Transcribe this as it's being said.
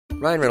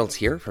Ryan Reynolds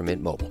here from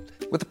Mint Mobile.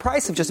 With the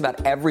price of just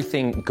about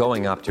everything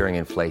going up during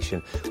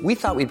inflation, we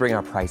thought we'd bring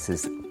our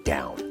prices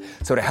down.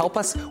 So to help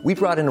us, we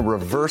brought in a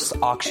reverse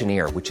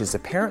auctioneer, which is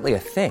apparently a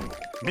thing.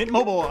 Mint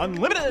Mobile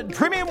Unlimited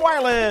Premium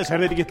Wireless. How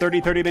to get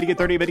 30, 30, bit to get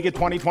 30, bit to get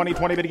 20, 20,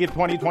 20, bit to get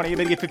 20, 20,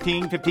 bit to get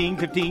 15, 15,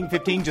 15,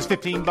 15, just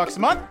 $15 a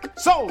month?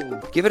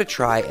 Sold! Give it a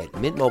try at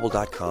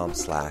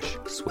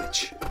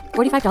mintmobile.com/switch.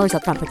 $45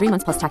 up front for 3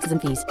 months plus taxes and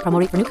fees. Promo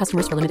rate for new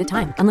customers for limited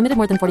time. Unlimited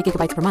more than 40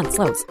 gigabytes per month.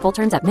 Slows full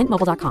terms at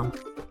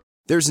mintmobile.com.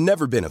 There's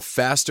never been a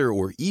faster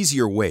or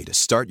easier way to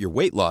start your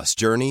weight loss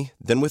journey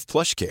than with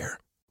PlushCare.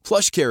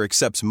 PlushCare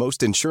accepts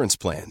most insurance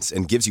plans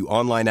and gives you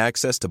online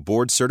access to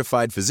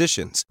board-certified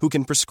physicians who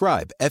can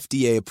prescribe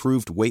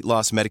FDA-approved weight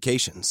loss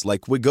medications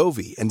like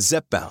Wegovy and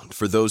Zepbound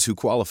for those who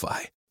qualify.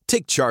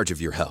 Take charge of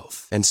your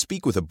health and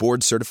speak with a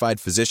board-certified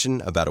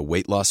physician about a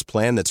weight loss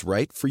plan that's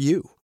right for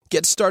you.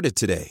 Get started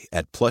today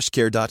at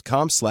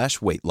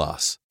plushcare.com/weight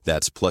loss.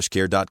 That's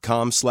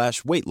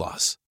plushcare.com/weight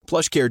loss.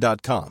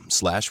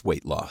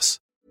 plushcare.com/weight loss.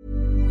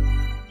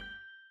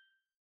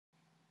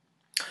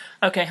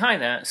 Okay, hi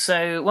there.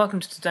 So,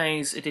 welcome to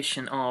today's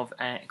edition of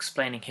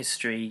Explaining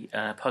History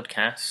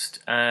podcast.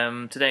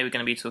 Today we're going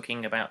to be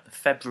talking about the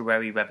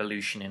February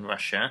Revolution in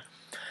Russia.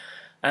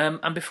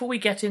 And before we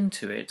get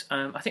into it,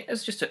 I think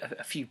there's just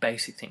a few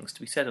basic things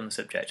to be said on the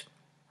subject.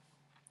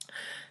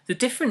 The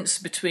difference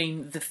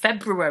between the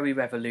February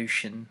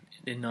Revolution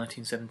in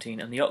 1917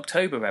 and the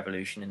October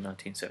Revolution in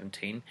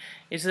 1917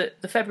 is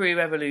that the February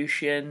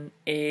Revolution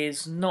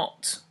is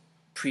not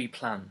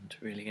pre-planned,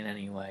 really, in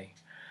any way.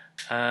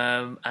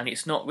 And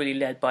it's not really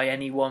led by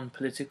any one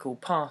political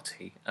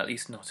party, at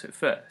least not at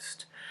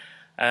first.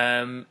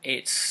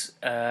 It's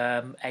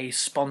a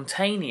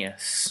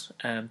spontaneous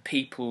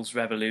people's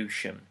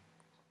revolution.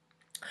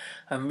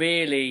 And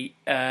really,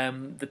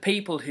 the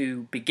people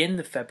who begin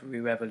the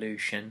February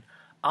Revolution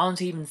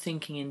aren't even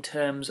thinking in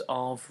terms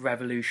of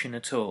revolution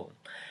at all.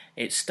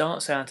 It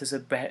starts out as a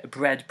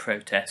bread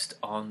protest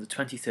on the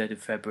 23rd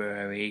of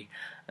February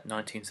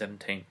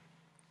 1917.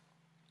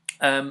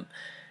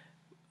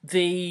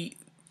 The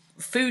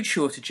food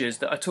shortages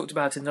that I talked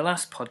about in the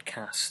last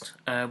podcast,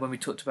 when we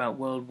talked about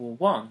World War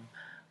One,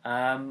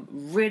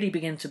 really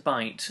begin to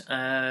bite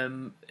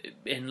in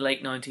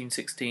late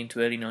 1916 to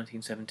early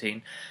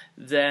 1917.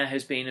 There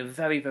has been a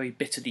very, very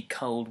bitterly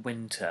cold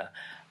winter,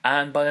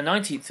 and by the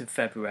 19th of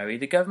February,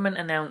 the government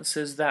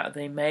announces that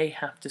they may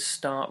have to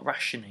start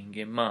rationing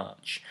in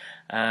March.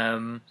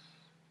 And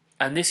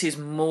this is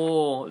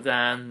more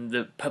than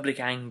the public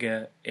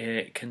anger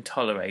it can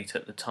tolerate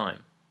at the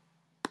time.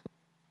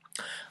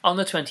 On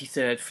the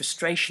 23rd,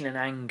 frustration and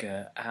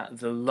anger at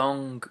the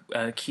long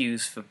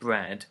queues for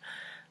bread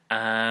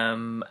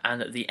and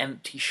at the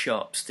empty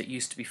shops that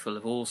used to be full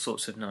of all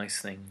sorts of nice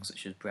things,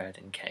 such as bread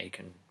and cake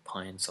and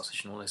pie and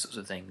sausage and all those sorts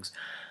of things.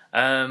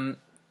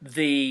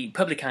 The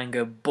public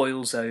anger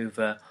boils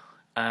over,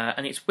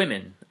 and it's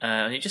women.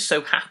 And it just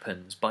so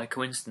happens, by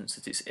coincidence,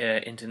 that it's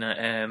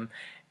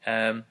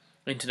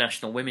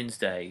International Women's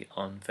Day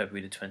on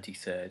February the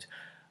 23rd.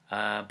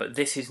 But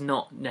this is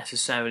not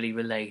necessarily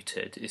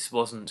related. This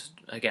wasn't,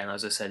 again,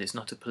 as I said, it's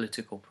not a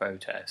political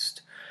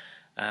protest.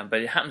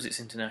 But it happens it's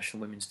International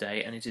Women's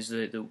Day, and it is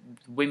the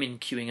women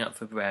queuing up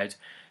for bread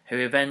who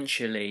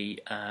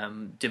eventually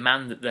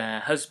demand that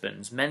their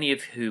husbands, many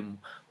of whom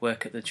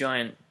work at the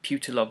giant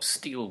Putilov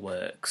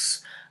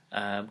steelworks,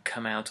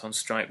 come out on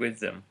strike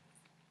with them.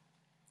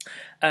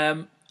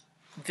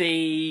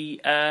 The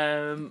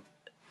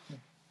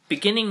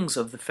beginnings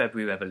of the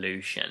February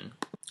Revolution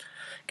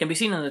can be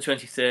seen on the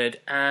 23rd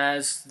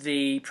as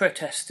the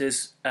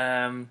protesters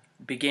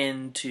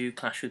begin to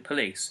clash with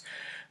police.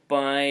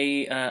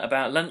 By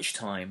about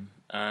lunchtime,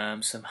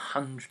 some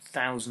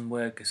 100,000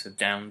 workers have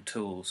downed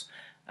tools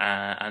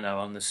and are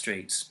on the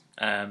streets.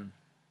 And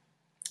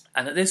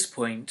at this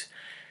point,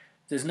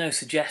 there's no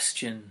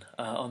suggestion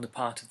on the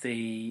part of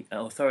the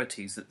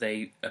authorities that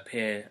they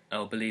appear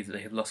or believe that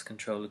they have lost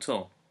control at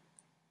all.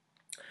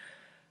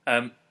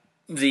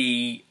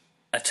 The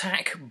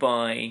attack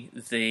by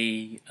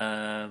the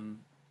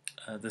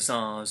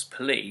Tsar's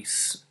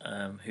police,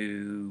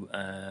 who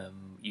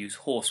use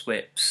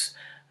horsewhips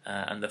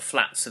and the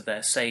flats of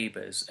their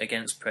sabres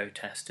against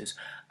protesters,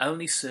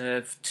 only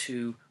serve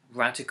to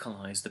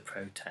radicalise the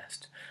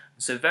protest.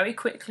 So very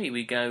quickly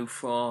we go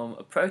from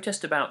a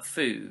protest about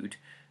food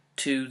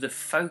to the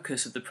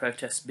focus of the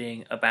protest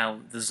being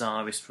about the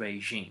Tsarist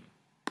regime.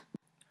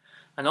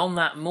 And on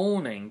that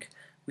morning,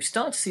 we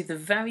start to see the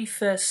very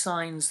first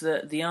signs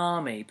that the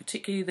army,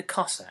 particularly the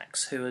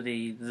Cossacks, who are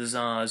the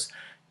Tsar's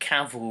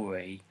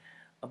cavalry,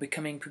 are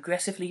becoming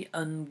progressively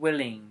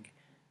unwilling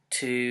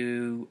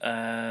to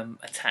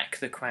attack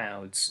the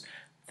crowds.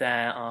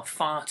 There are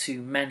far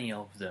too many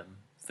of them,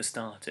 for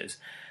starters.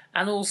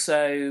 And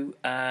also,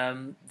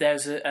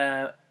 there's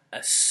a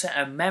set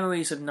of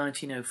memories of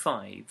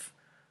 1905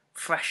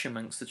 fresh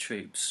amongst the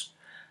troops.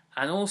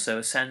 And also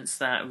a sense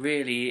that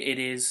really it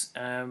is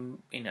a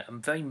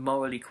very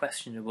morally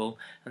questionable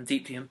and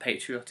deeply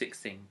unpatriotic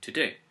thing to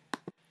do.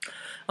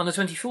 On the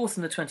 24th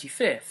and the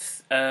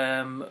 25th,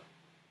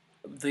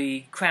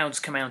 the crowds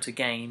come out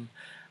again,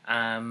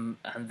 and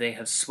they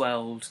have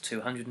swelled to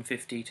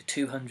 150 to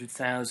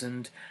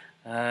 200,000,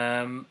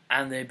 and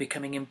they're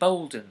becoming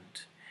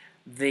emboldened.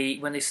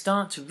 When they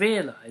start to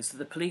realise that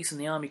the police and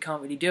the army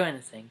can't really do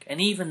anything,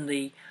 and even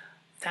the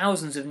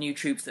thousands of new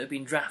troops that have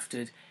been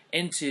drafted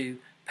into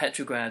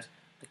Petrograd,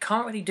 they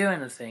can't really do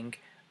anything,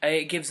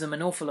 it gives them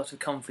an awful lot of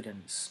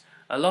confidence.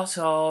 A lot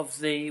of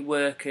the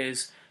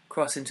workers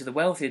cross into the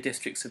wealthier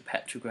districts of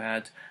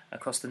Petrograd,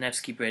 across the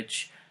Nevsky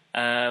Bridge,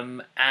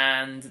 and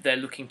they're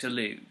looking to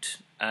loot.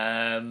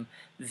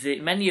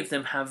 Many of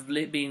them have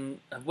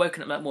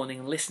woken up that morning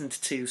and listened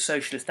to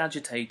socialist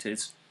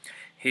agitators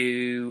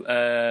who,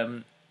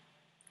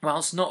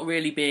 whilst not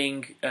really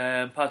being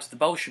part of the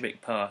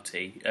Bolshevik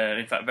Party,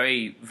 in fact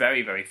very,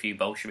 very, very few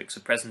Bolsheviks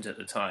are present at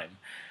the time,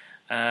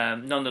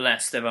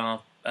 nonetheless there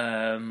are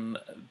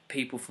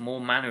people from all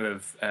manner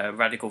of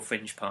radical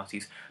fringe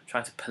parties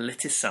trying to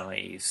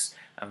politicise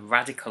and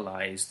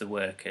radicalise the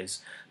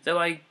workers. Though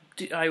I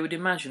would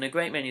imagine a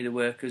great many of the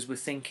workers were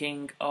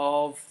thinking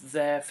of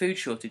their food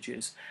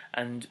shortages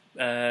and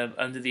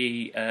under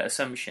the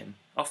assumption,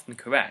 often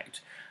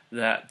correct,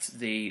 that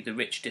the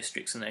rich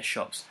districts and their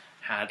shops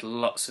had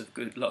lots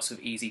of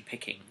easy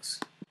pickings.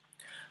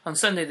 On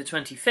Sunday the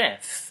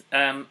 25th,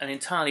 an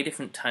entirely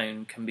different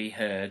tone can be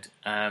heard.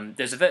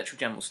 There's a virtual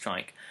general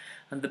strike,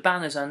 and the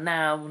banners are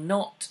now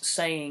not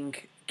saying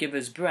 "Give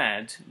us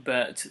bread,"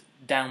 but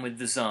 "Down with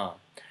the Tsar."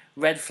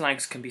 Red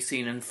flags can be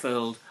seen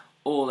unfurled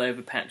all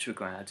over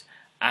Petrograd,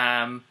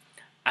 and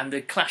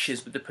the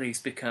clashes with the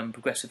police become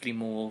progressively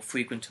more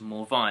frequent and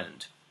more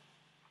violent.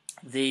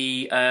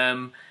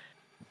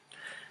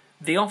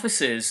 The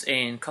officers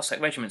in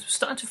Cossack regiments were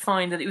starting to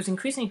find that it was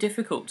increasingly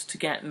difficult to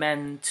get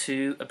men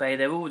to obey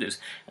their orders,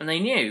 and they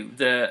knew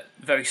that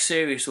very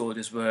serious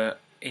orders were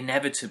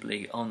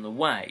inevitably on the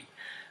way.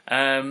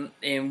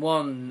 In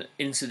one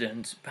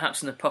incident,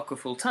 perhaps an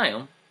apocryphal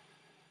tale,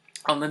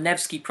 on the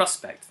Nevsky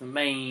Prospect, the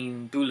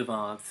main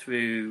boulevard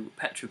through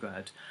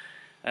Petrograd,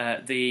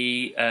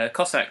 the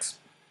Cossacks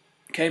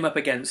came up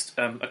against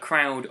a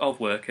crowd of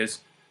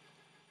workers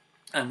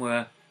and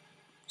were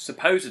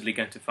supposedly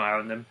going to fire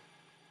on them.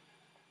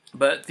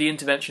 But the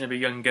intervention of a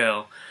young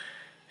girl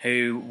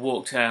who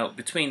walked out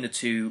between the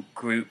two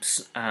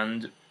groups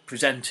and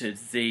presented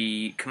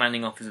the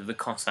commanding officer of the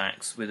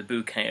Cossacks with a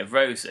bouquet of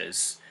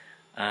roses,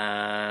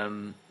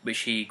 which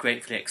he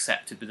gratefully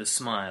accepted with a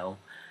smile,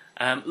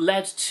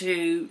 led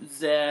to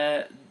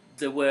the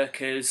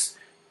workers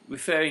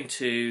referring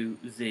to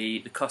the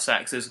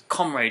Cossacks as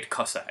Comrade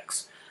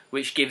Cossacks,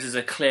 which gives us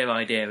a clear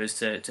idea as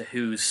to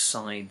whose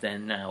side they're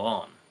now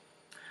on.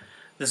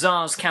 The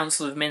Tsar's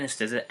Council of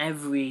Ministers, at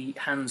every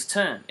hand's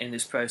turn in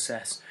this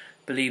process,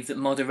 believed that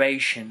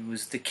moderation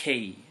was the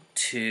key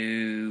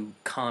to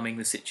calming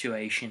the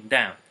situation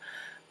down,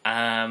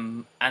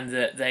 and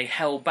that they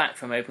held back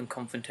from open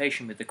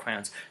confrontation with the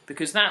crowds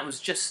because that was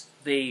just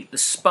the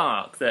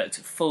spark that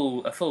a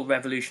full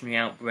revolutionary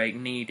outbreak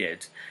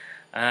needed.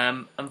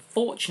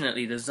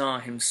 Unfortunately, the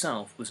Tsar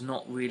himself was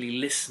not really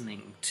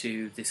listening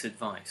to this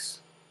advice.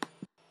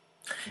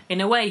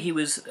 In a way, he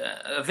was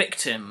a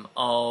victim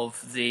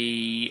of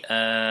the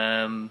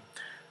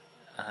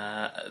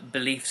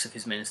beliefs of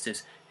his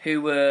ministers,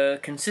 who were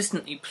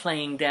consistently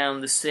playing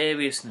down the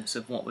seriousness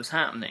of what was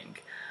happening.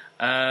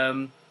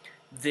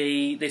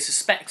 They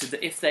suspected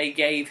that if they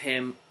gave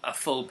him a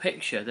full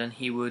picture, then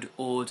he would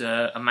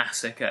order a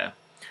massacre.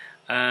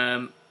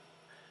 The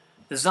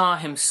Tsar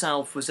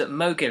himself was at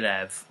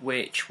Mogilev,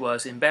 which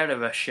was in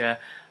Belorussia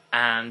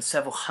and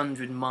several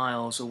hundred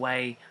miles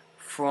away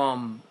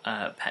from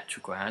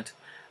Petrograd,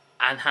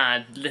 and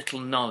had little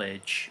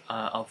knowledge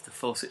of the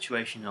full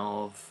situation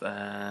of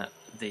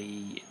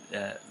the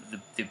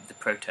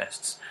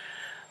protests.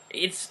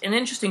 It's an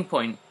interesting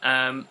point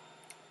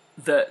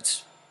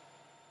that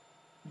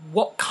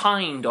what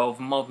kind of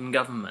modern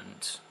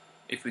government,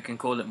 if we can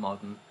call it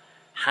modern,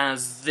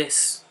 has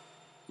this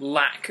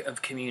lack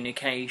of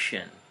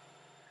communication?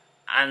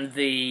 And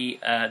the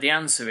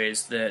answer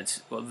is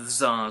that, well, the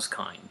Tsar's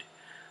kind.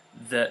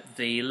 That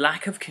the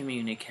lack of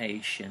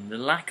communication, the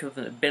lack of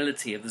the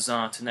ability of the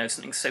Tsar to know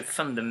something so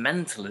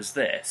fundamental as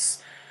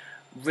this,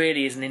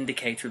 really is an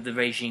indicator of the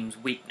regime's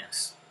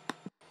weakness.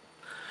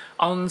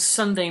 On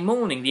Sunday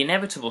morning, the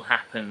inevitable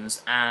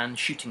happens and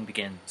shooting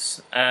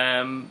begins.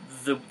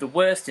 The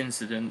worst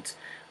incident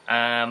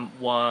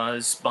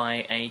was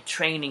by a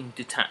training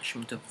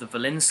detachment of the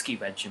Volinsky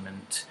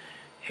Regiment,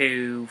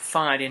 who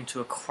fired into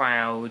a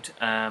crowd.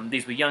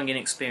 These were young,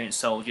 inexperienced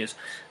soldiers.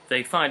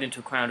 They fired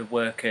into a crowd of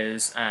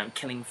workers,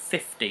 killing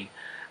 50.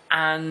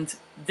 And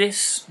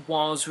this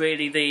was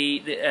really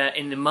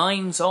in the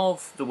minds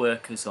of the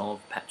workers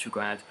of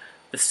Petrograd,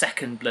 the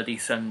second Bloody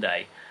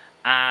Sunday.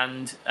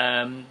 And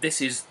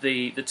this is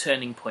the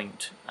turning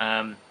point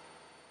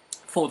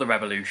for the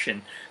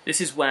revolution.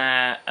 This is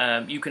where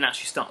you can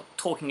actually start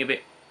talking of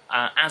it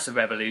as a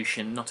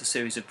revolution, not a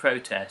series of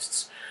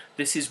protests.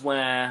 This is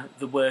where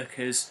the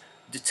workers'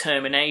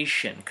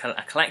 determination,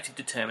 a collective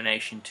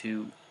determination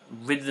to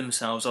rid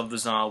themselves of the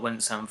Tsar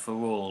once and for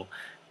all,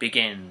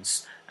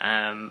 begins.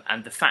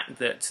 And the fact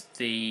that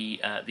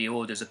the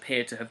orders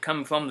appear to have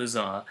come from the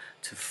Tsar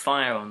to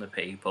fire on the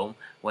people,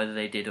 whether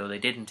they did or they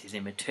didn't, is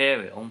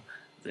immaterial.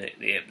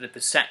 The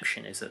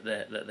perception is that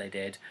they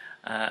did,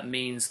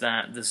 means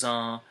that the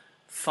Tsar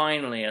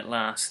finally, at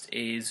last,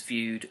 is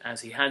viewed,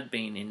 as he had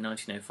been in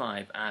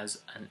 1905,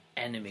 as an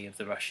enemy of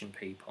the Russian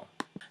people.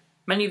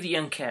 Many of the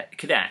young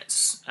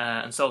cadets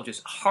and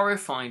soldiers,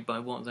 horrified by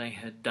what they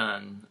had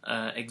done,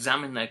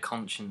 examined their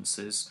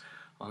consciences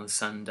on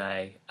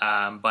Sunday.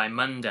 By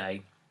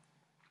Monday,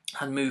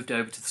 had moved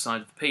over to the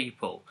side of the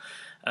people.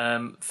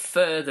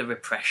 Further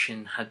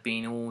repression had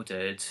been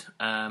ordered,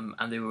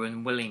 and they were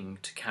unwilling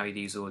to carry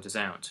these orders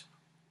out.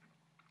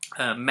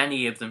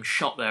 Many of them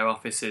shot their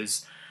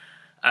officers,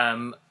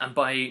 and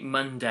by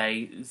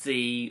Monday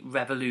the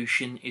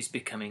revolution is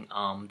becoming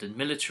armed and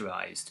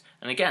militarised.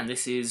 And again,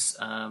 this is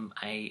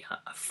a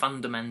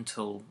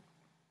fundamental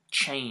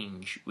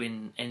change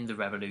in the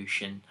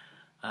revolution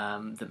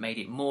that made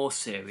it more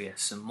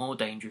serious and more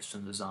dangerous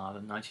than the Tsar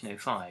in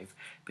 1905,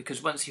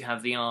 because once you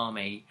have the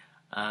army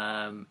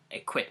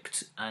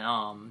equipped and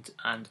armed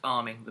and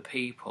arming the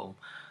people,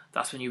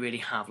 that's when you really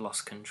have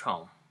lost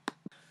control.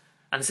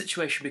 And the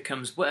situation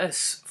becomes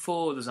worse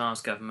for the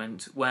Tsar's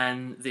government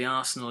when the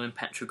arsenal in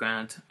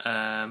Petrograd,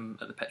 at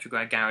the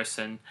Petrograd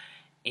garrison,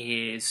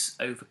 is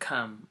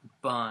overcome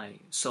by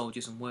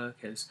soldiers and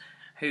workers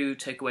who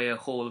take away a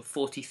haul of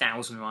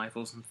 40,000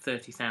 rifles and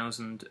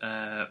 30,000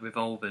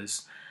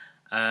 revolvers.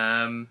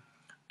 And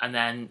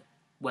then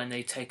when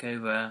they take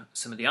over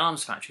some of the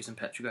arms factories in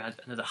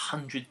Petrograd, another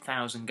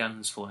 100,000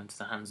 guns fall into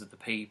the hands of the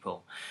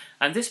people.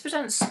 And this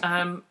presents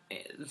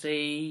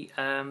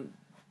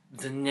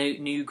the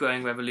new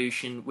growing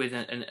revolution with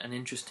an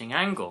interesting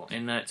angle,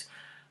 in that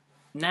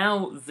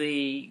now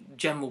the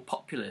general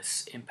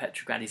populace in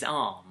Petrograd is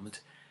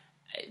armed.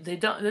 They're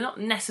not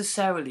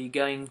necessarily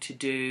going to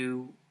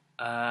do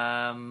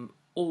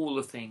all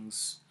the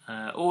things,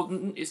 or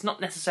it's not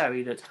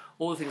necessary that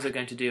all the things they're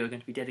going to do are going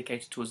to be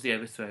dedicated towards the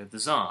overthrow of the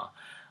Tsar.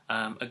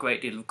 A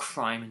great deal of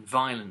crime and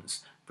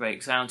violence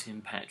breaks out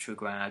in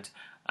Petrograd,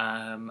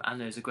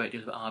 and there's a great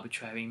deal of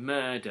arbitrary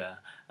murder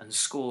and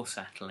score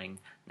settling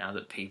now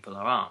that people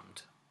are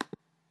armed.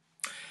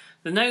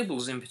 The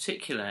nobles in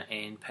particular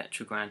in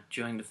Petrograd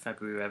during the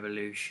February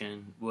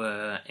Revolution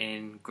were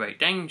in great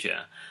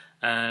danger.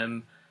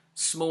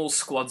 Small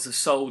squads of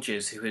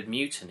soldiers who had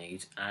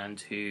mutinied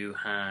and who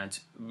had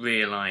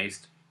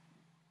realised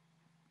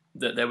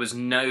that there was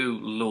no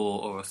law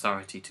or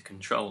authority to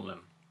control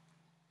them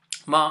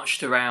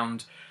marched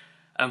around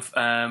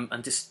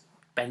and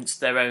dispensed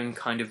their own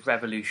kind of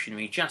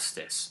revolutionary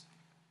justice.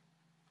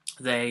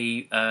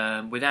 They,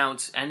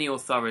 without any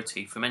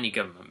authority from any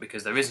government,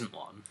 because there isn't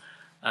one,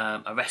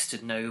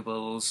 arrested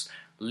nobles,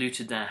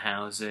 looted their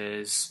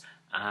houses,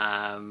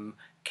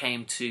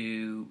 came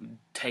to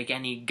take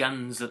any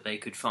guns that they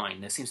could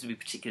find. There seems to be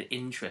particular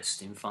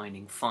interest in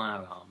finding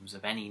firearms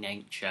of any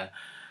nature,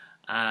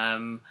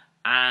 and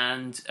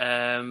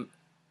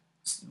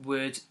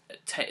would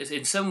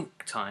in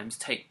sometimes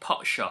take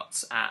pot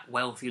shots at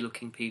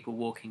wealthy-looking people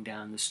walking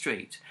down the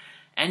street.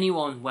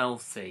 Anyone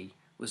wealthy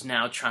was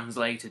now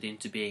translated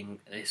into being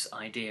this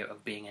idea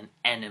of being an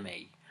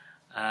enemy.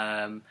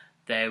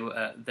 They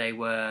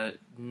were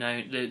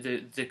known.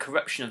 The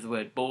corruption of the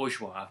word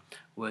bourgeois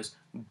was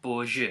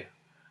bourgeois,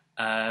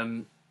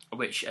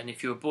 which, and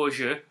if you were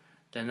bourgeois,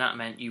 then that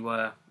meant you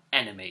were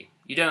enemy.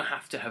 You don't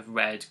have to have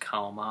read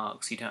Karl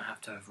Marx, you don't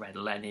have to have read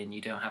Lenin,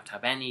 you don't have to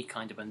have any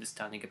kind of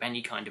understanding of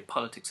any kind of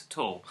politics at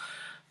all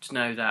to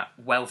know that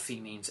wealthy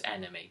means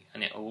enemy,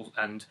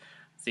 and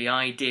the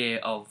idea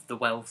of the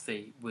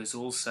wealthy was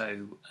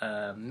also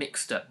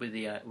mixed up with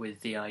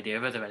the idea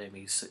of other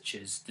enemies, such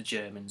as the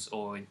Germans,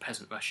 or in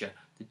peasant Russia,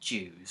 the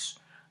Jews,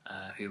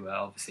 who were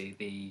obviously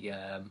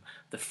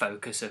the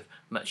focus of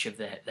much of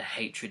the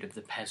hatred of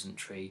the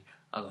peasantry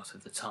a lot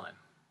of the time.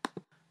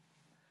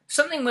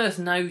 Something worth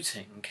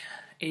noting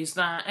is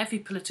that every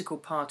political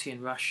party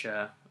in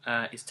Russia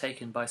is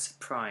taken by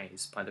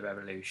surprise by the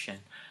revolution,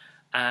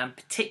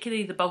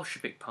 particularly the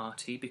Bolshevik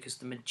Party, because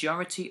the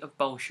majority of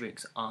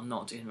Bolsheviks are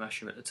not in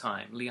Russia at the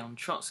time. Leon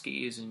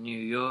Trotsky is in New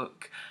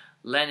York,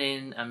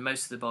 Lenin and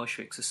most of the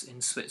Bolsheviks are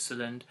in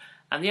Switzerland,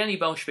 and the only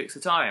Bolsheviks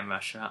that are in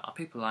Russia are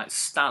people like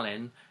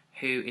Stalin,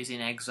 who is in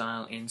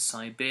exile in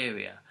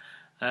Siberia.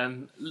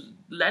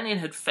 Lenin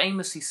had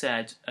famously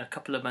said a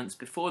couple of months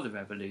before the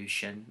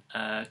revolution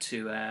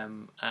to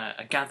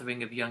a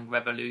gathering of young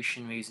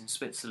revolutionaries in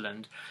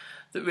Switzerland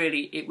that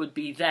really it would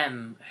be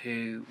them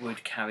who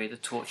would carry the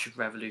torch of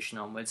revolution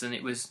onwards, and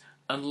it was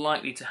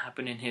unlikely to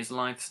happen in his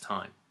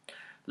lifetime.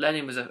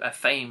 Lenin was a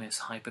famous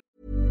hyper.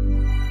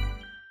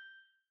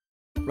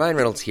 Ryan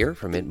Reynolds here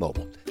from Mint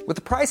Mobile. With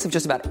the price of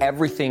just about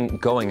everything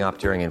going up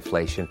during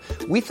inflation,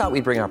 we thought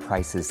we'd bring our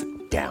prices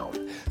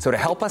down. So to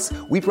help us,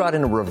 we brought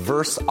in a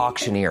reverse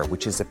auctioneer,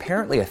 which is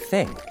apparently a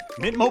thing.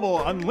 Mint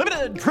Mobile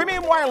Unlimited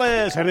Premium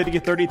Wireless. How to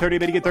get 30, 30,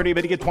 bit to get 30,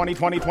 bit to get 20,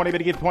 20, 20, bit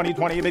to get 20,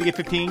 20, bit to get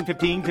 15,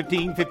 15,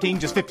 15, 15,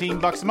 just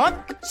 $15 a month?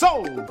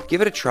 Sold!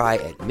 Give it a try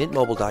at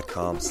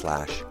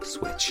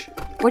mintmobile.com/switch.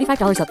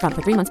 $45 up front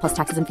for 3 months plus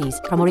taxes and fees.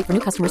 Promo rate for new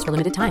customers for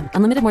limited time.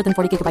 Unlimited more than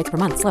 40 gigabytes per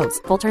month. Slows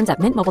full terms at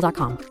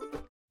mintmobile.com.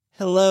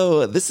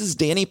 Hello, this is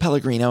Danny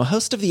Pellegrino,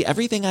 host of the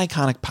Everything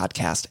Iconic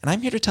podcast, and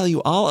I'm here to tell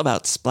you all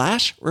about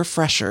Splash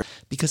Refresher,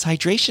 because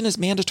hydration is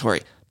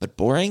mandatory, but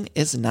boring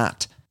is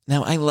not.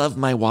 Now, I love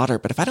my water,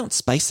 but if I don't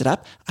spice it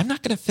up, I'm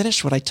not going to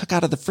finish what I took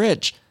out of the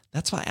fridge.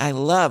 That's why I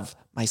love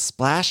my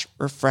Splash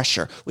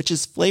Refresher, which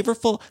is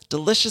flavorful,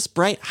 delicious,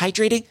 bright,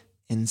 hydrating,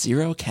 and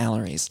 0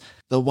 calories.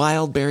 The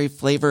wild berry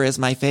flavor is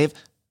my fave.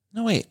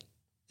 No, wait,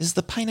 is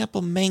the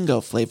pineapple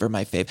mango flavor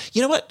my fave?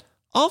 You know what?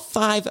 All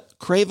 5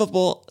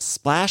 craveable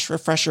Splash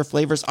Refresher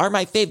flavors are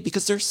my fave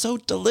because they're so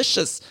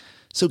delicious.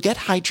 So get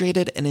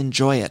hydrated and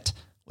enjoy it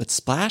with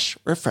Splash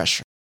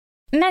Refresher.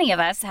 Many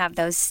of us have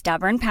those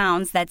stubborn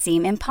pounds that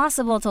seem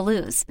impossible to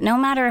lose, no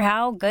matter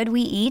how good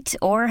we eat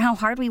or how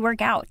hard we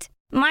work out.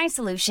 My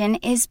solution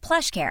is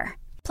PlushCare.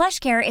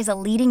 PlushCare is a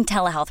leading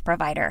telehealth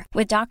provider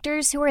with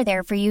doctors who are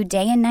there for you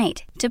day and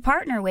night to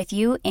partner with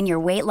you in your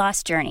weight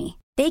loss journey.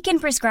 They can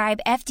prescribe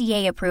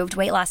FDA-approved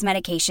weight loss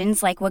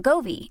medications like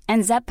Wegovy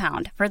and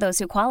Zepbound for those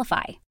who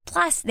qualify.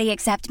 Plus, they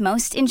accept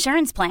most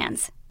insurance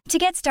plans. To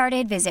get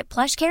started, visit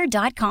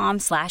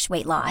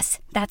plushcare.com/weightloss.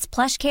 That's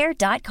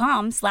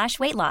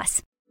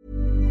plushcare.com/weightloss.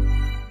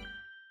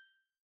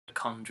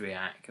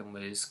 Hypochondriac and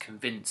was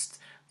convinced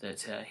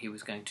that he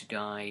was going to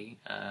die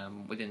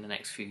within the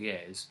next few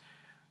years.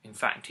 In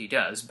fact, he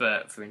does,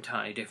 but for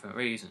entirely different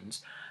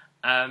reasons.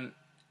 And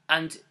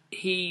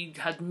he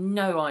had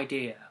no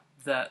idea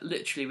that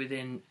literally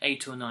within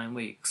 8 or 9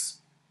 weeks,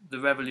 the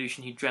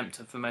revolution he dreamt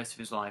of for most of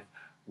his life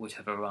would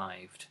have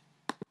arrived.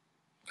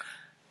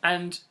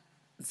 And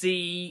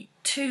the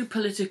two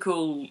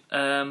political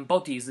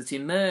bodies that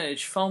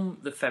emerged from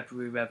the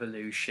February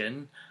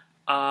Revolution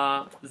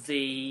are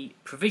the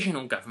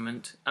Provisional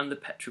Government and the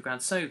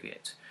Petrograd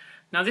Soviet.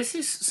 Now, this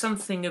is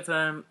something of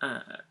a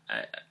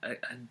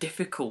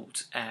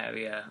difficult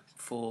area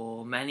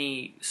for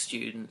many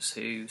students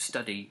who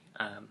study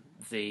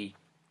the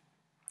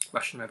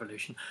Russian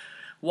Revolution.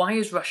 Why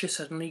has Russia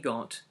suddenly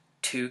got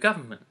 2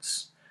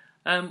 governments?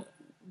 Well,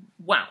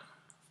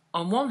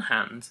 on one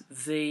hand,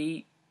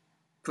 the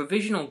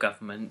Provisional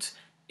Government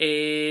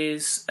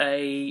is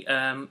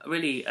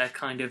really a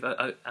kind of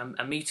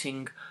a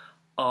meeting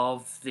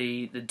of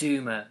the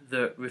Duma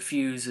that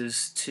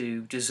refuses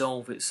to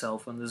dissolve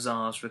itself on the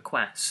Tsar's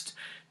request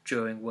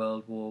during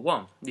World War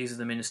I. These are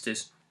the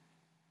ministers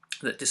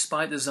that,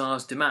 despite the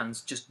Tsar's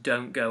demands, just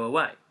don't go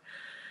away.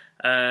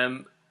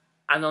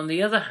 And on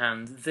the other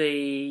hand,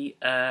 the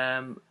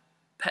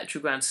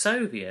Petrograd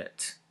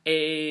Soviet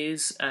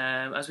is,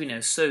 as we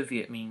know,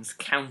 Soviet means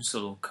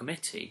council or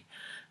committee,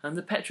 and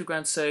the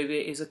Petrograd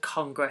Soviet is a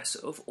congress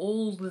of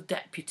all the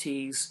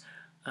deputies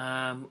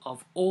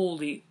of all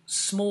the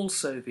small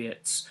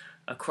Soviets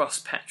across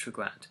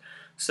Petrograd.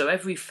 So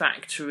every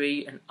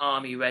factory and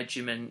army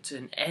regiment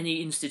and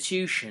any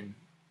institution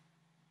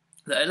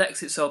that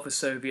elects itself a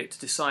Soviet to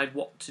decide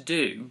what to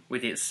do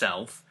with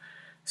itself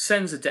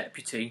sends a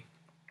deputy,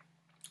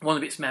 one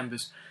of its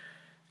members,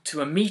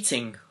 to a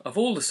meeting of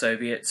all the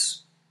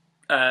Soviets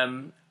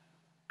in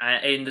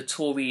the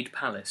Tauride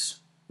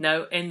Palace.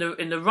 Now, in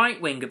the right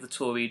wing of the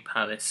Tauride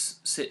Palace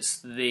sits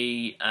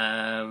the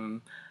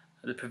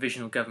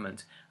Provisional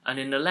Government, and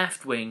in the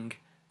left wing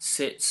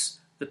sits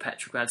the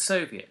Petrograd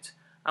Soviet.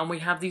 And we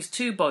have these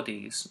two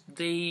bodies.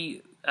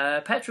 The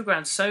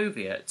Petrograd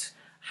Soviet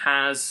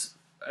has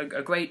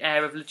a great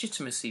air of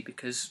legitimacy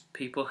because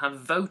people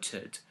have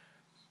voted.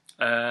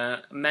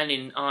 Men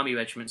in army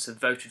regiments have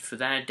voted for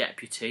their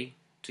deputy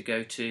to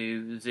go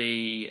to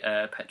the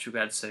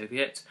Petrograd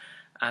Soviet,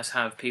 as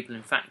have people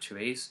in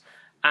factories.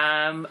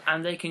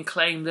 And they can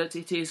claim that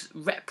it is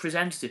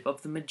representative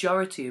of the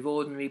majority of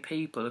ordinary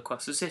people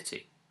across the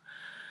city.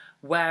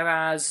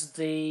 Whereas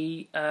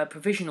the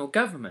Provisional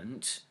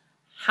Government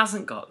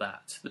hasn't got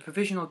that. The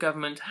Provisional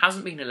Government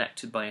hasn't been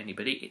elected by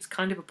anybody. It's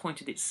kind of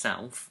appointed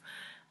itself.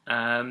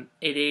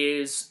 It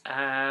is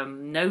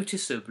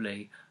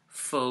noticeably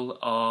full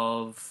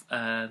of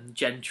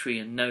gentry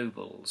and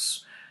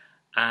nobles,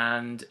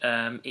 and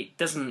it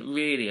doesn't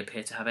really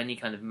appear to have any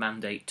kind of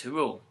mandate to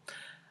rule.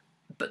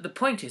 But the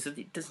point is that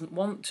it doesn't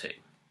want to.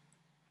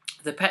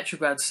 The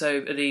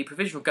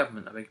Provisional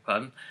Government, I beg your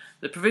pardon,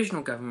 the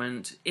Provisional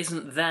Government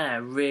isn't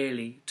there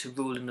really to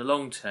rule in the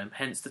long term,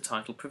 hence the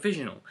title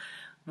Provisional.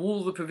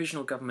 All the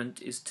Provisional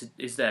Government is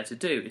there to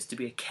do is to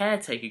be a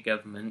caretaker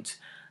government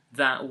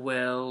that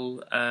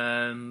will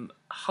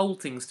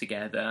hold things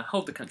together,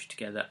 hold the country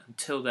together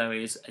until there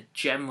is a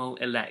general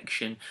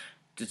election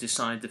to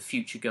decide the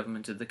future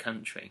government of the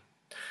country.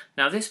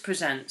 Now, this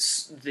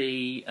presents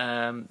the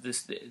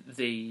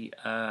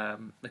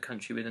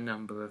country with a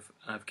number of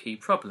key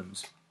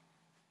problems.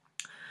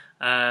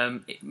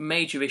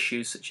 Major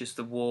issues such as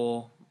the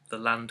war, the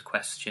land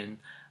question,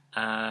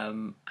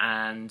 and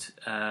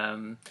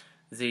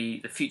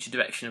the future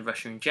direction of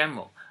Russia in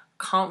general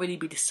can't really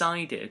be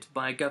decided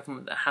by a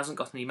government that hasn't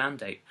got any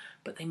mandate,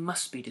 but they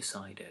must be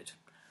decided.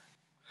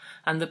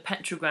 And the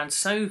Petrograd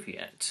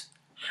Soviet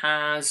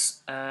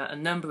has a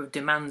number of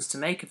demands to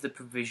make of the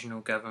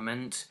provisional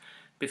government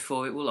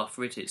before it will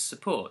offer it its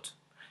support.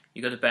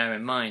 You've got to bear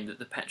in mind that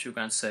the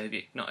Petrograd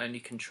Soviet not only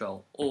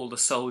control all the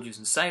soldiers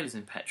and sailors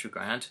in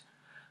Petrograd,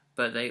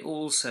 but they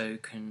also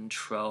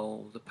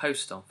control the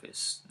post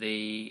office,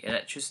 the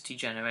electricity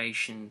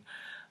generation,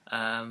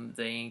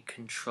 they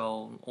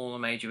control all the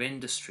major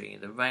industry,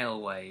 the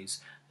railways,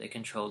 they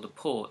control the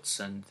ports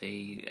and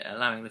the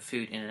allowing the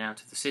food in and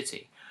out of the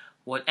city.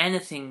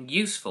 Anything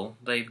useful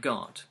they've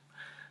got.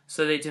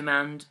 So they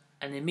demand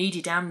an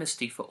immediate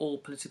amnesty for all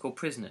political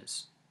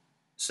prisoners.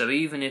 So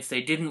even if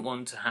they didn't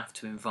want to have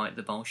to invite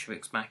the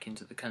Bolsheviks back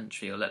into the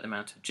country or let them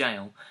out of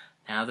jail,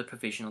 now the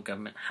provisional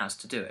government has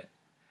to do it.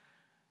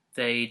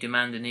 They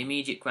demand an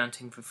immediate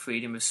granting for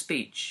freedom of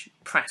speech,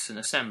 press and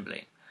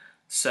assembly.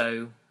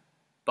 So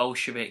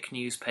Bolshevik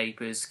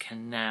newspapers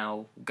can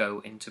now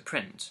go into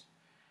print.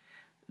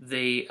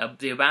 The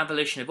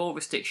abolition of all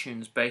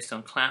restrictions based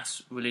on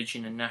class,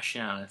 religion and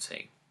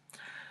nationality.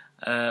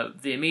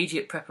 The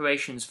immediate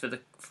preparations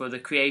for the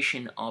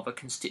creation of a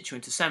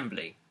constituent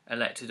assembly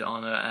elected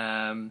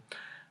on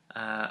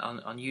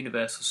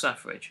universal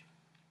suffrage.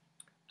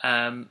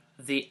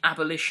 The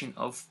abolition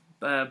of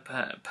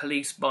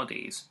police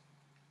bodies.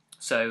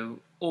 So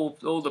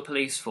all the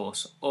police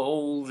force,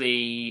 all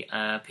the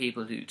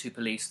people to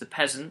police the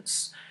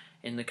peasants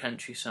in the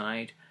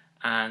countryside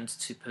and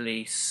to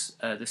police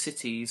the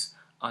cities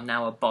are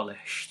now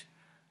abolished.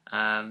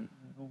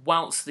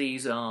 Whilst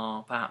these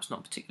are perhaps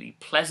not particularly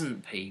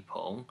pleasant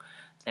people,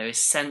 they're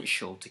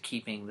essential to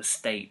keeping the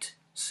state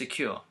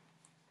secure.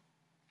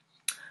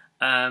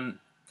 And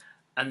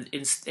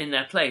in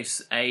their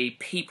place, a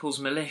people's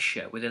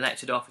militia with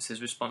elected officers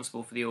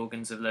responsible for the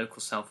organs of local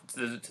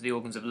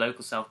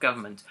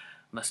self-government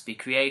must be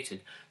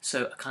created.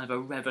 So a kind of a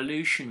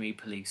revolutionary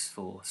police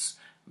force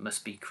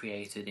must be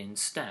created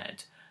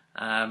instead.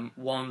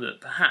 One that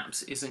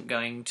perhaps isn't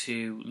going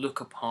to look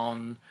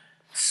upon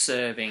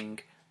serving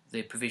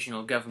the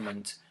provisional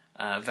government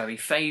very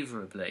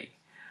favourably.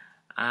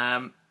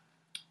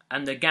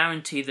 And the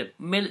guarantee that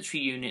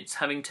military units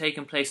having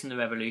taken place in the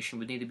revolution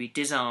would neither be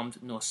disarmed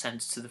nor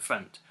sent to the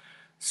front.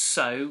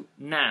 So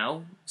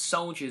now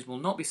soldiers will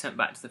not be sent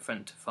back to the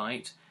front to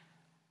fight,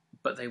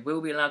 but they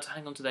will be allowed to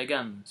hang on to their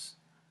guns,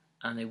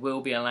 and they will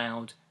be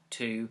allowed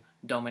to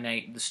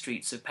dominate the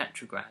streets of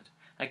Petrograd.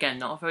 Again,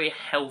 not a very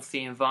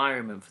healthy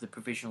environment for the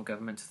provisional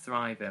government to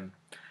thrive in.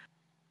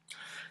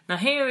 Now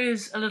here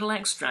is a little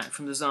extract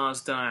from the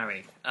Tsar's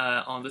diary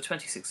on the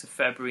 26th of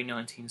February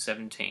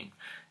 1917.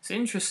 It's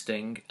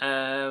interesting,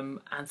 and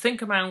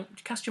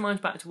cast your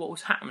minds back to what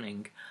was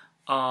happening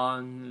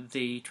on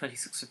the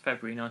 26th of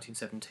February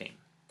 1917.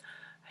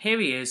 Here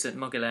he is at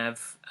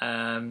Mogilev.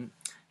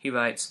 He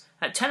writes,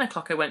 "At 10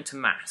 o'clock I went to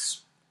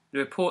Mass. The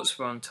reports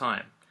were on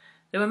time.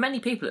 There were many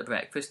people at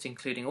breakfast,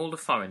 including all the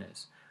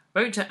foreigners.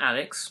 Wrote to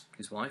Alex,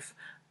 his wife,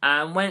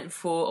 and went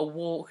for a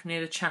walk near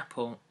the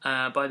chapel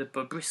by the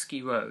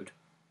Bobrisky Road.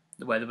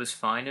 The weather was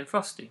fine and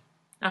frosty.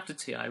 After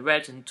tea I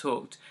read and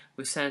talked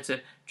with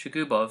Senator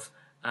Trugubov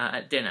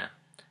at dinner.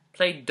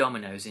 Played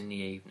dominoes in the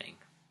evening."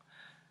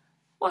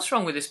 What's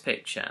wrong with this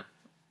picture?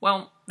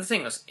 Well, the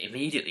thing that's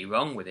immediately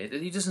wrong with it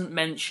is he doesn't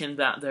mention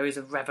that there is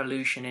a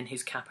revolution in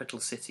his capital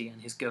city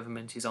and his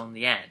government is on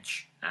the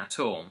edge at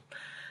all.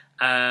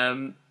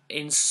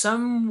 In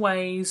some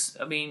ways,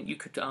 I mean, you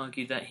could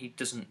argue that he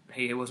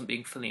wasn't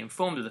being fully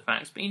informed of the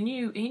facts, but he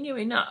knew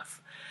enough.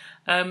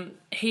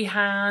 He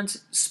had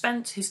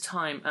spent his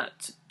time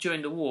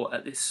during the war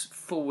at this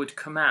forward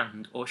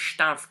command or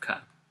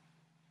Stavka,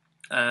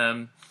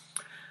 and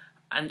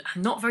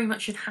not very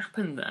much had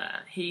happened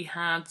there. He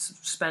had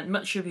spent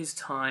much of his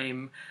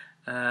time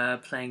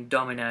playing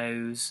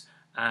dominoes,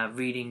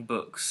 reading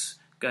books,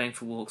 going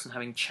for walks and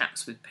having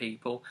chats with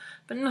people,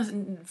 but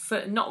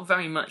not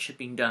very much had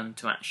been done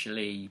to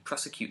actually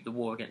prosecute the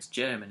war against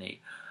Germany.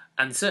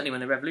 And certainly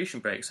when the revolution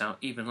breaks out,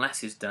 even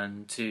less is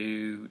done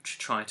to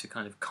try to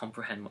kind of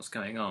comprehend what's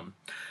going on.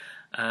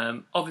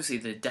 Obviously,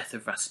 the death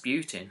of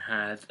Rasputin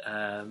had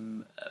a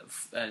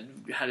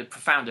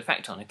profound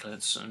effect on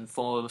Nicholas and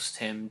forced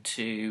him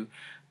to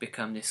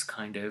become this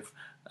kind of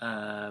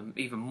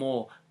even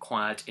more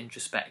quiet,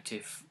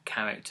 introspective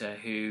character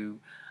who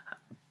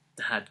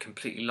had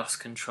completely lost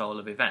control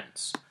of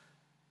events.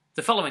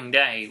 The following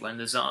day, when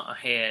the Tsar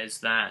hears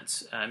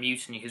that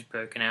mutiny has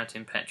broken out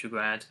in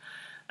Petrograd,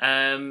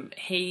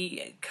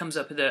 he comes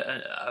up with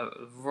a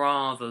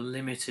rather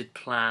limited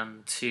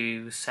plan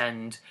to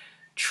send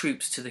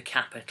troops to the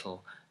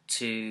capital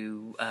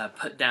to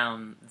put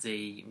down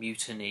the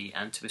mutiny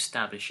and to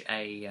establish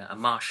a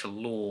martial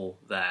law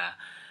there.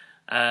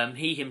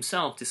 He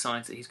himself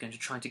decides that he's going to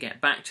try to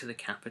get back to the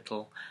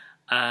capital.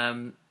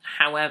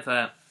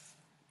 However,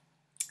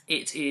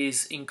 it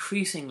is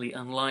increasingly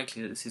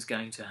unlikely that this is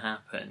going to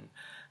happen.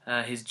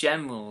 his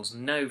generals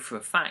know for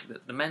a fact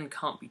that the men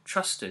can't be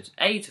trusted,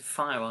 A, to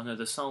fire on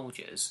other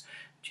soldiers,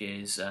 which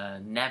is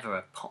never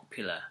a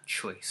popular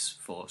choice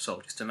for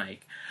soldiers to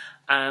make,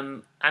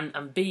 and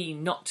B,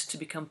 not to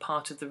become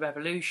part of the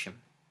revolution.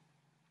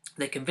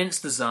 They convince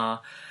the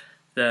Tsar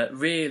that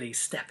really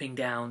stepping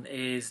down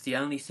is the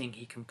only thing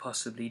he can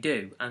possibly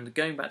do, and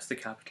going back to the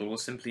capital will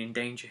simply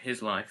endanger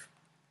his life.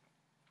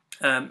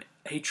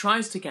 He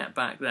tries to get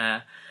back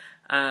there,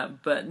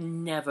 but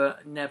never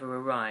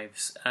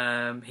arrives.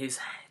 His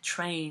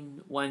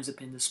train winds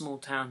up in the small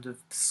town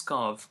of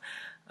Pskov,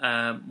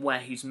 where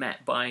he's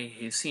met by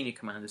his senior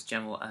commanders,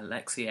 General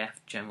Alexeyev,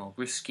 General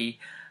Ruski,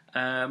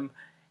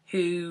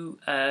 who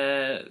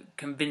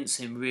convince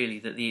him really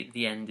that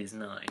the end is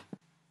nigh.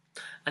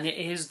 And it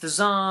is the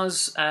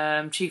Tsar's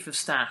chief of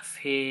staff,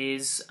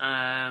 his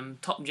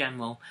top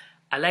general,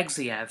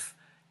 Alexeyev,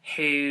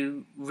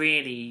 who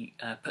really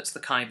puts the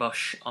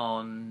kibosh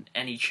on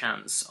any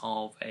chance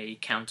of a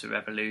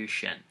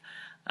counter-revolution.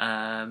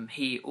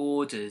 He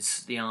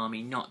orders the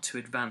army not to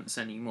advance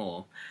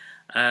anymore.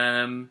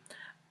 And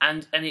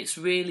it's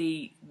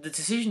really the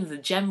decision of the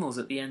generals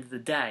at the end of the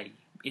day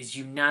is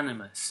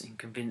unanimous in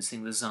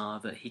convincing the Tsar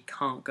that he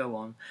can't go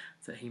on,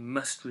 that he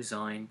must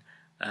resign,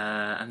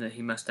 and that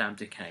he must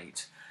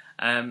abdicate.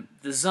 The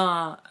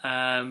Tsar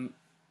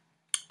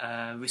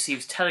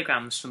receives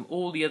telegrams from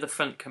all the other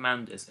front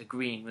commanders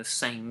agreeing the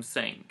same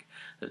thing,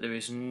 that there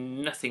is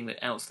nothing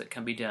else that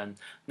can be done,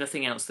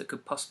 nothing else that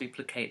could possibly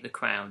placate the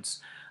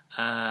crowds,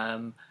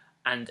 and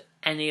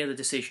any other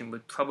decision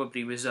would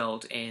probably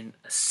result in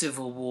a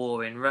civil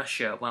war in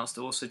Russia, whilst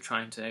also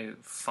trying to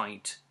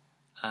fight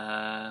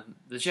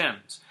the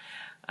Germans.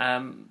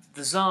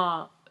 The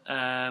Tsar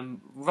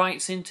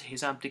writes into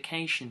his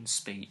abdication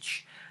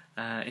speech,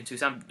 into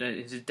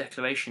his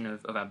declaration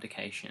of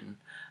abdication,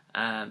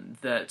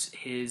 that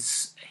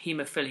his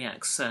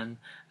haemophiliac son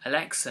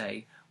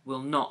Alexei will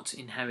not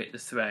inherit the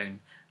throne,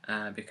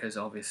 because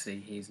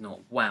obviously he's not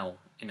well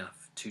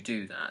enough to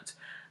do that.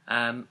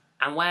 And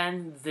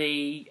when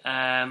the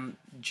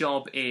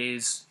job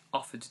is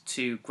offered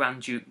to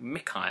Grand Duke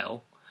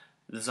Mikhail,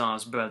 the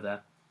Tsar's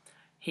brother,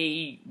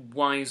 he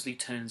wisely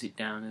turns it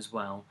down as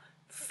well,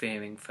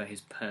 fearing for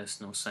his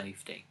personal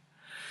safety.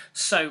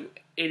 So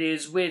it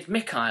is with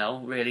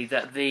Mikhail really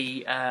that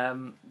the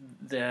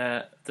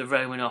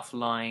Romanov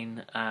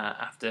line,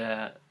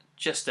 after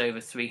just over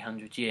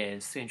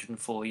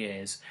 304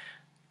 years,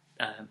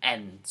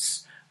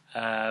 ends,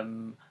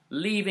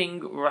 leaving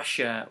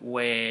Russia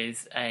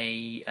with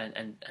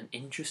an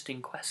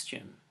interesting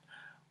question: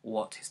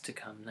 what is to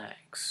come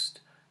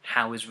next?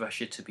 How is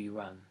Russia to be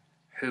run?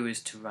 Who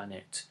is to run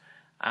it?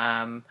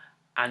 And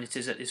it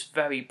is at this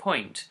very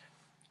point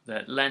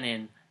that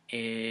Lenin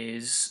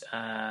is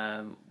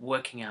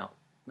working out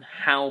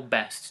how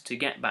best to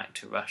get back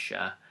to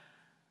Russia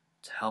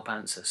to help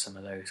answer some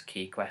of those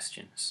key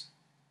questions.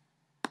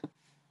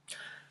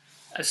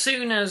 As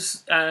soon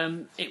as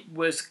it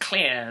was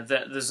clear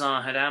that the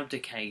Tsar had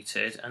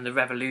abdicated and the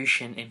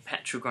revolution in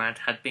Petrograd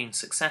had been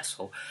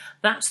successful,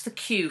 that's the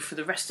cue for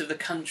the rest of the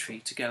country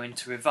to go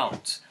into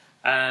revolt.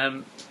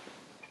 And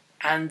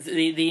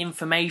the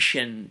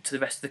information to the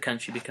rest of the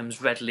country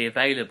becomes readily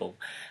available.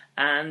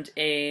 And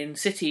in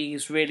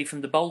cities really from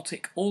the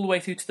Baltic all the way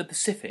through to the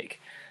Pacific,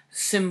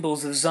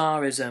 symbols of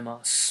Tsarism are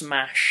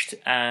smashed,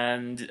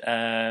 and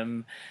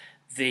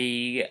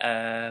the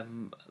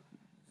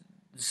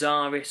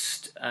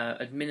Tsarist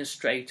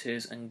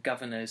administrators and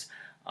governors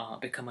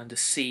become under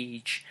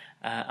siege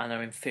and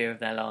are in fear of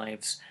their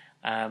lives.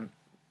 And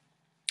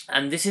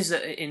this is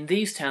in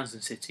these towns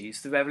and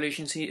cities, the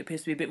revolution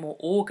appears to be a bit more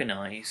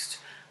organised,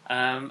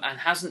 and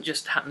hasn't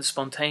just happened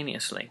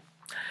spontaneously.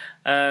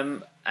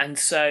 And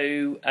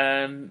so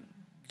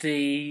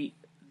the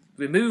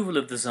removal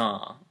of the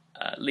Tsar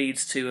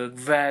leads to a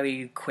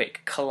very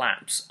quick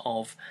collapse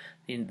of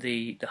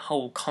the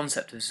whole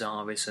concept of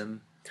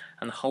Tsarism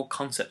and the whole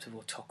concept of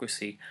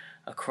autocracy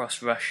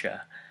across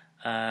Russia.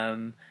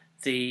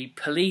 The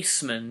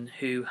policemen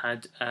who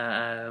had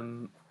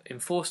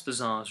enforced the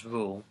Tsar's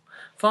rule,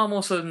 far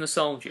more so than the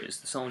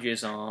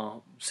soldiers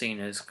are seen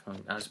as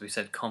we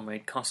said,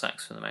 comrade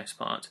Cossacks for the most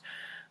part,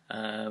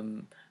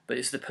 but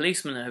it's the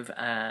policemen that have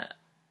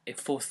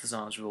enforced the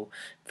Tsar's rule,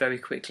 very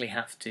quickly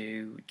have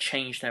to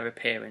change their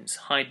appearance,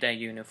 hide their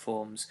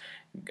uniforms,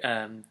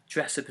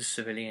 dress up as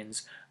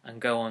civilians, and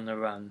go on the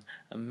run,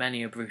 and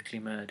many are brutally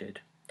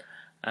murdered.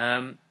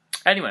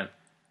 Anyway,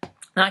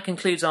 that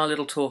concludes our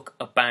little talk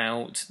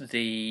about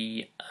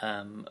the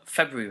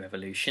February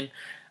Revolution.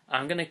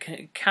 I'm going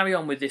to carry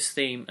on with this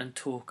theme and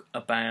talk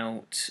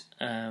about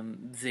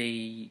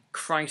the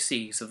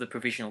crises of the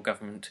provisional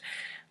government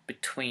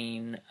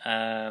between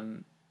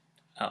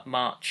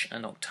March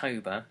and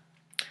October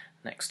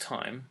next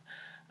time.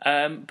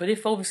 But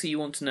if obviously you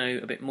want to know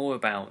a bit more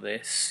about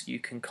this, you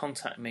can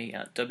contact me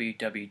at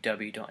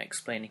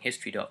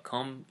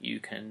www.explaininghistory.com. You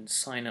can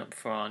sign up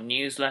for our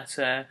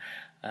newsletter,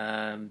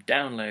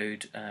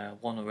 download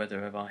one or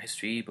other of our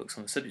history ebooks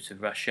on the subject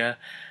of Russia,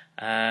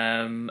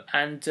 and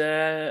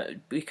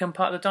become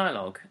part of the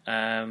dialogue.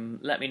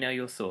 Let me know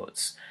your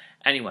thoughts.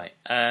 Anyway,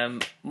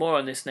 more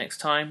on this next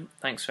time.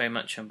 Thanks very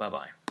much, and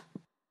bye-bye.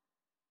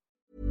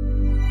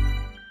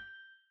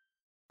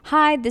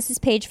 Hi, this is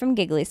Paige from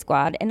Giggly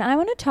Squad, and I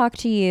want to talk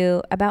to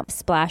you about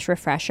Splash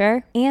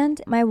Refresher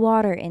and my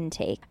water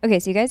intake. Okay,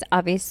 so you guys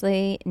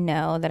obviously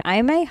know that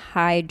I'm a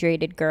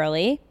hydrated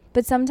girly,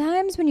 but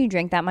sometimes when you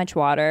drink that much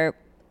water,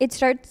 it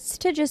starts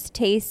to just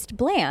taste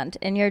bland,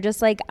 and you're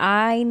just like,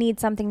 I need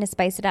something to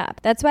spice it up.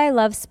 That's why I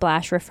love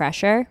Splash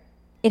Refresher.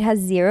 It has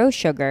 0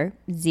 sugar,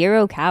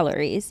 0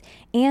 calories,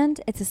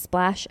 and it's a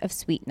splash of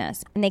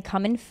sweetness. And they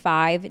come in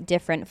 5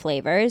 different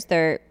flavors.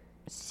 They're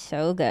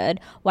so good.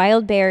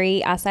 Wild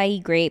berry,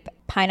 acai grape,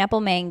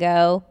 pineapple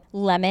mango,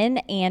 lemon,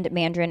 and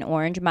mandarin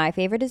orange. My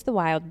favorite is the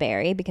wild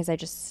berry because I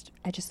just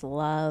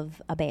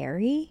love a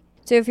berry.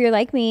 So if you're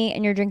like me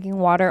and you're drinking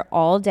water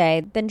all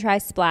day, then try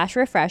Splash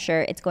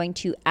Refresher. It's going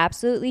to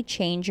absolutely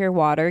change your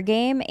water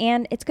game,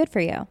 and it's good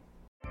for you.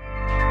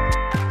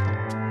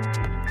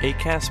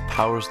 Acast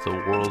powers the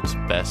world's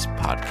best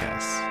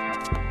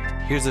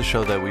podcasts. Here's a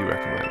show that we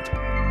recommend.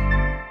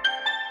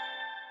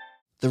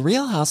 The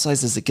Real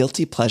Housewives is a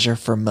guilty pleasure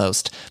for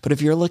most, but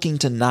if you're looking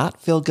to not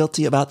feel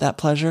guilty about that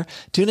pleasure,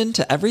 tune in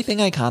to Everything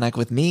Iconic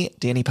with me,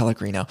 Danny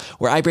Pellegrino,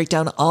 where I break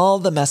down all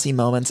the messy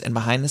moments and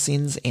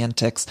behind-the-scenes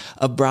antics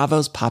of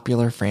Bravo's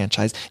popular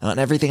franchise. And on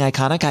Everything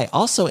Iconic, I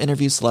also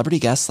interview celebrity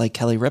guests like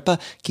Kelly Ripa,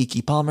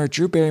 Keke Palmer,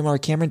 Drew Barrymore,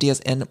 Cameron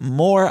Diaz, and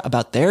more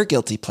about their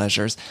guilty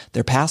pleasures,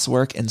 their past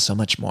work, and so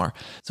much more.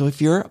 So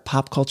if you're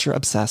pop culture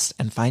obsessed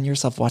and find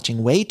yourself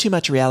watching way too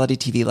much reality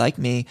TV like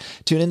me,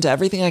 tune in to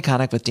Everything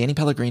Iconic with Danny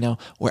Pellegrino,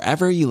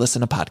 wherever you listen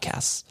to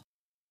podcasts.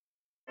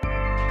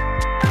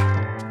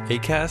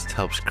 Acast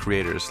helps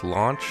creators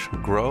launch,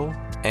 grow,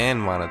 and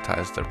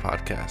monetize their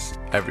podcasts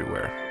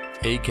everywhere.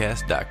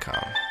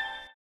 Acast.com.